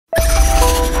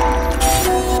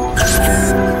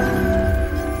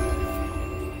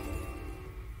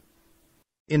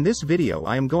In this video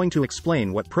I am going to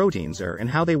explain what proteins are and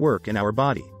how they work in our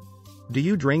body. Do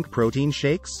you drink protein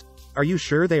shakes? Are you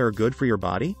sure they are good for your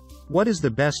body? What is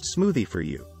the best smoothie for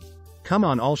you? Come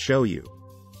on, I'll show you.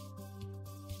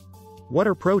 What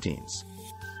are proteins?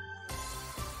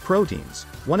 Proteins,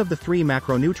 one of the 3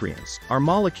 macronutrients, are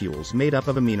molecules made up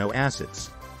of amino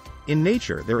acids. In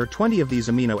nature there are 20 of these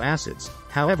amino acids,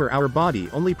 however our body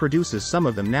only produces some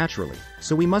of them naturally,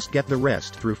 so we must get the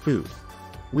rest through food.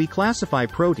 We classify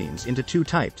proteins into 2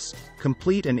 types,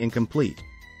 complete and incomplete.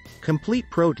 Complete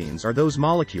proteins are those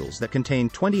molecules that contain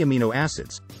 20 amino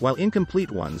acids, while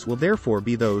incomplete ones will therefore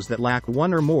be those that lack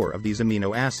 1 or more of these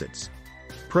amino acids.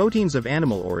 Proteins of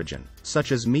animal origin,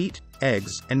 such as meat,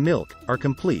 eggs, and milk, are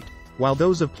complete, while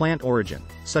those of plant origin,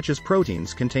 such as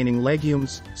proteins containing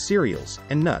legumes, cereals,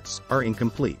 and nuts, are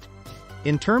incomplete.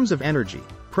 In terms of energy,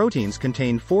 proteins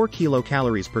contain 4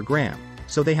 kilocalories per gram,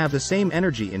 so they have the same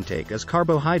energy intake as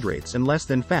carbohydrates and less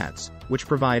than fats, which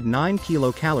provide 9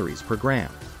 kilocalories per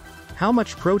gram. How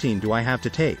much protein do I have to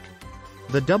take?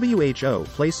 The WHO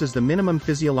places the minimum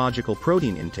physiological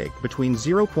protein intake between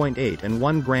 0.8 and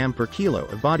 1 gram per kilo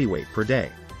of body weight per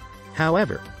day.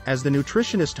 However, as the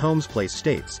nutritionist Holmes Place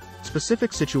states,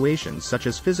 specific situations such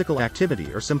as physical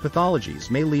activity or some pathologies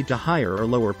may lead to higher or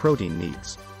lower protein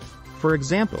needs. For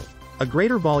example, a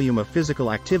greater volume of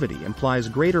physical activity implies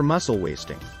greater muscle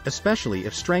wasting, especially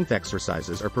if strength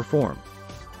exercises are performed.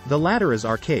 The latter is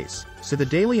our case, so the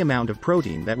daily amount of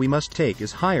protein that we must take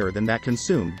is higher than that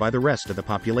consumed by the rest of the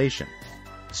population.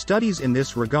 Studies in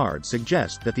this regard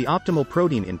suggest that the optimal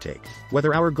protein intake,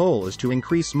 whether our goal is to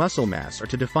increase muscle mass or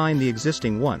to define the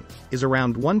existing one, is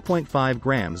around 1.5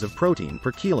 grams of protein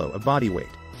per kilo of body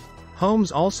weight.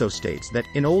 Holmes also states that,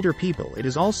 in older people it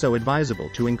is also advisable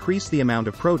to increase the amount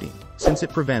of protein, since it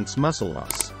prevents muscle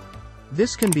loss.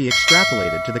 This can be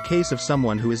extrapolated to the case of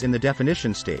someone who is in the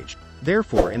definition stage,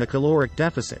 therefore in a caloric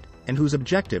deficit, and whose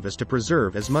objective is to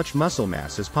preserve as much muscle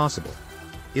mass as possible.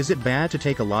 Is it bad to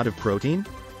take a lot of protein?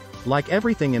 Like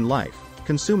everything in life,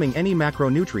 consuming any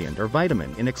macronutrient or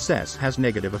vitamin in excess has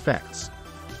negative effects.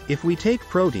 If we take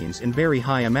proteins in very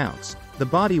high amounts, the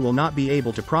body will not be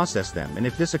able to process them, and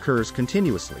if this occurs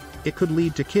continuously, it could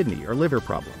lead to kidney or liver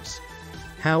problems.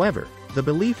 However, the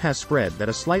belief has spread that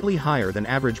a slightly higher than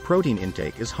average protein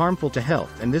intake is harmful to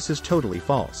health, and this is totally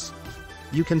false.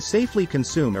 You can safely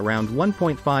consume around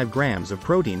 1.5 grams of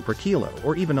protein per kilo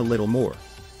or even a little more.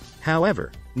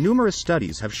 However, numerous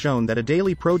studies have shown that a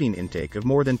daily protein intake of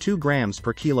more than 2 grams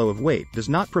per kilo of weight does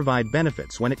not provide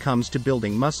benefits when it comes to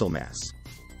building muscle mass.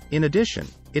 In addition,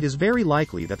 it is very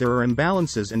likely that there are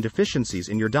imbalances and deficiencies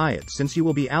in your diet, since you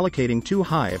will be allocating too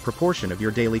high a proportion of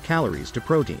your daily calories to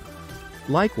protein.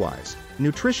 Likewise,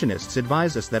 nutritionists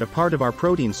advise us that a part of our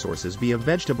protein sources be of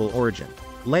vegetable origin,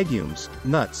 legumes,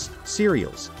 nuts,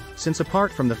 cereals, since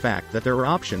apart from the fact that there are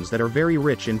options that are very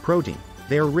rich in protein,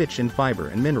 they are rich in fiber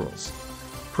and minerals.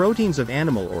 Proteins of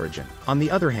animal origin, on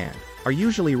the other hand, are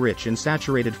usually rich in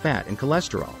saturated fat and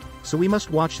cholesterol, so we must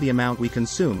watch the amount we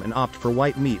consume and opt for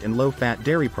white meat and low-fat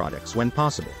dairy products when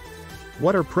possible.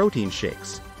 What are protein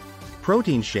shakes?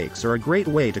 Protein shakes are a great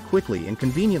way to quickly and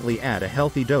conveniently add a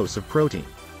healthy dose of protein.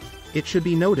 It should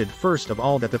be noted first of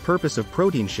all that the purpose of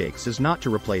protein shakes is not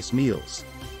to replace meals.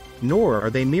 Nor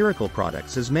are they miracle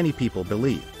products as many people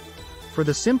believe. For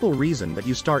the simple reason that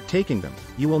you start taking them,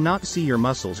 you will not see your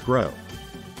muscles grow.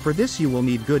 For this you will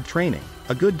need good training,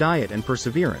 a good diet and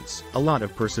perseverance, a lot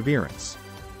of perseverance.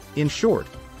 In short,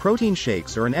 protein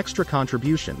shakes are an extra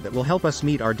contribution that will help us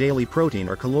meet our daily protein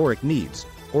or caloric needs,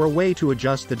 or a way to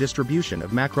adjust the distribution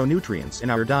of macronutrients in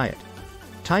our diet.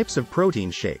 Types of protein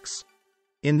shakes.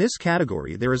 In this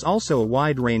category there is also a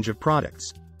wide range of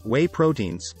products: whey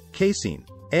proteins, casein,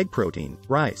 egg protein,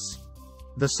 rice.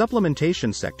 The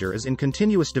supplementation sector is in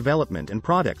continuous development and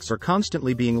products are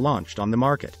constantly being launched on the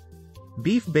market.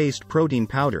 Beef-based protein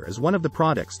powder is one of the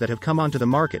products that have come onto the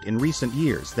market in recent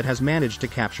years that has managed to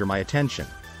capture my attention.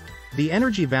 The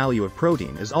energy value of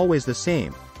protein is always the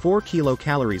same, 4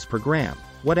 kilocalories per gram,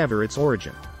 whatever its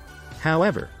origin.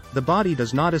 However, the body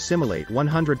does not assimilate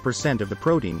 100% of the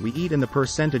protein we eat, and the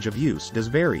percentage of use does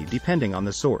vary depending on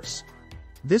the source.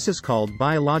 This is called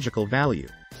biological value.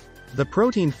 The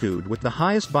protein food with the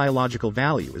highest biological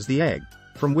value is the egg,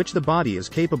 from which the body is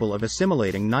capable of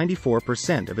assimilating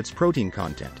 94% of its protein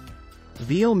content.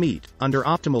 Veal meat, under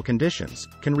optimal conditions,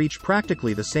 can reach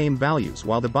practically the same values,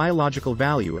 while the biological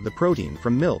value of the protein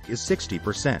from milk is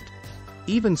 60%.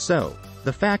 Even so,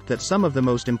 the fact that some of the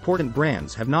most important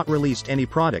brands have not released any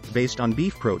product based on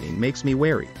beef protein makes me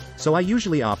wary, so I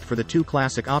usually opt for the 2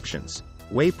 classic options: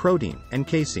 whey protein and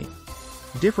casein.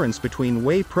 Difference between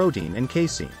whey protein and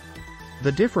casein.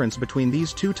 The difference between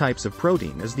these two types of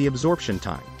protein is the absorption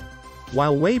time.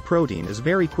 While whey protein is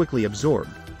very quickly absorbed,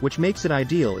 which makes it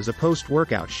ideal as a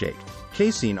post-workout shake,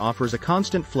 casein offers a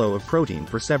constant flow of protein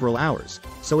for several hours,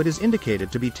 so it is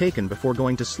indicated to be taken before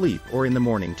going to sleep or in the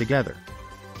morning together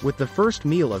with the first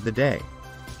meal of the day.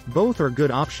 Both are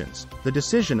good options. The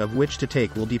decision of which to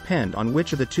take will depend on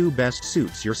which of the two best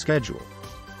suits your schedule.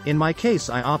 In my case,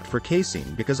 I opt for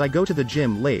casein because I go to the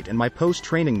gym late and my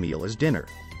post-training meal is dinner.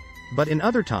 But in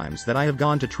other times that I have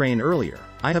gone to train earlier,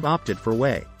 I have opted for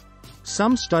whey.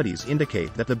 Some studies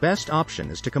indicate that the best option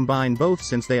is to combine both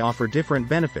since they offer different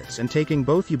benefits, and taking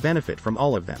both you benefit from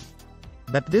all of them.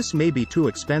 But this may be too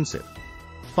expensive.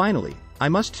 Finally, I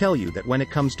must tell you that when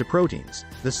it comes to proteins,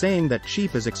 the saying that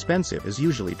cheap is expensive is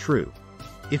usually true.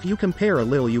 If you compare a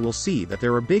little, you will see that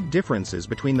there are big differences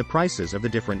between the prices of the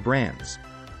different brands.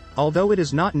 Although it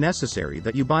is not necessary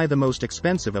that you buy the most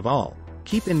expensive of all,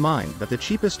 keep in mind that the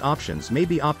cheapest options may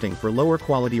be opting for lower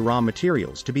quality raw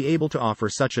materials to be able to offer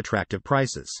such attractive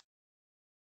prices.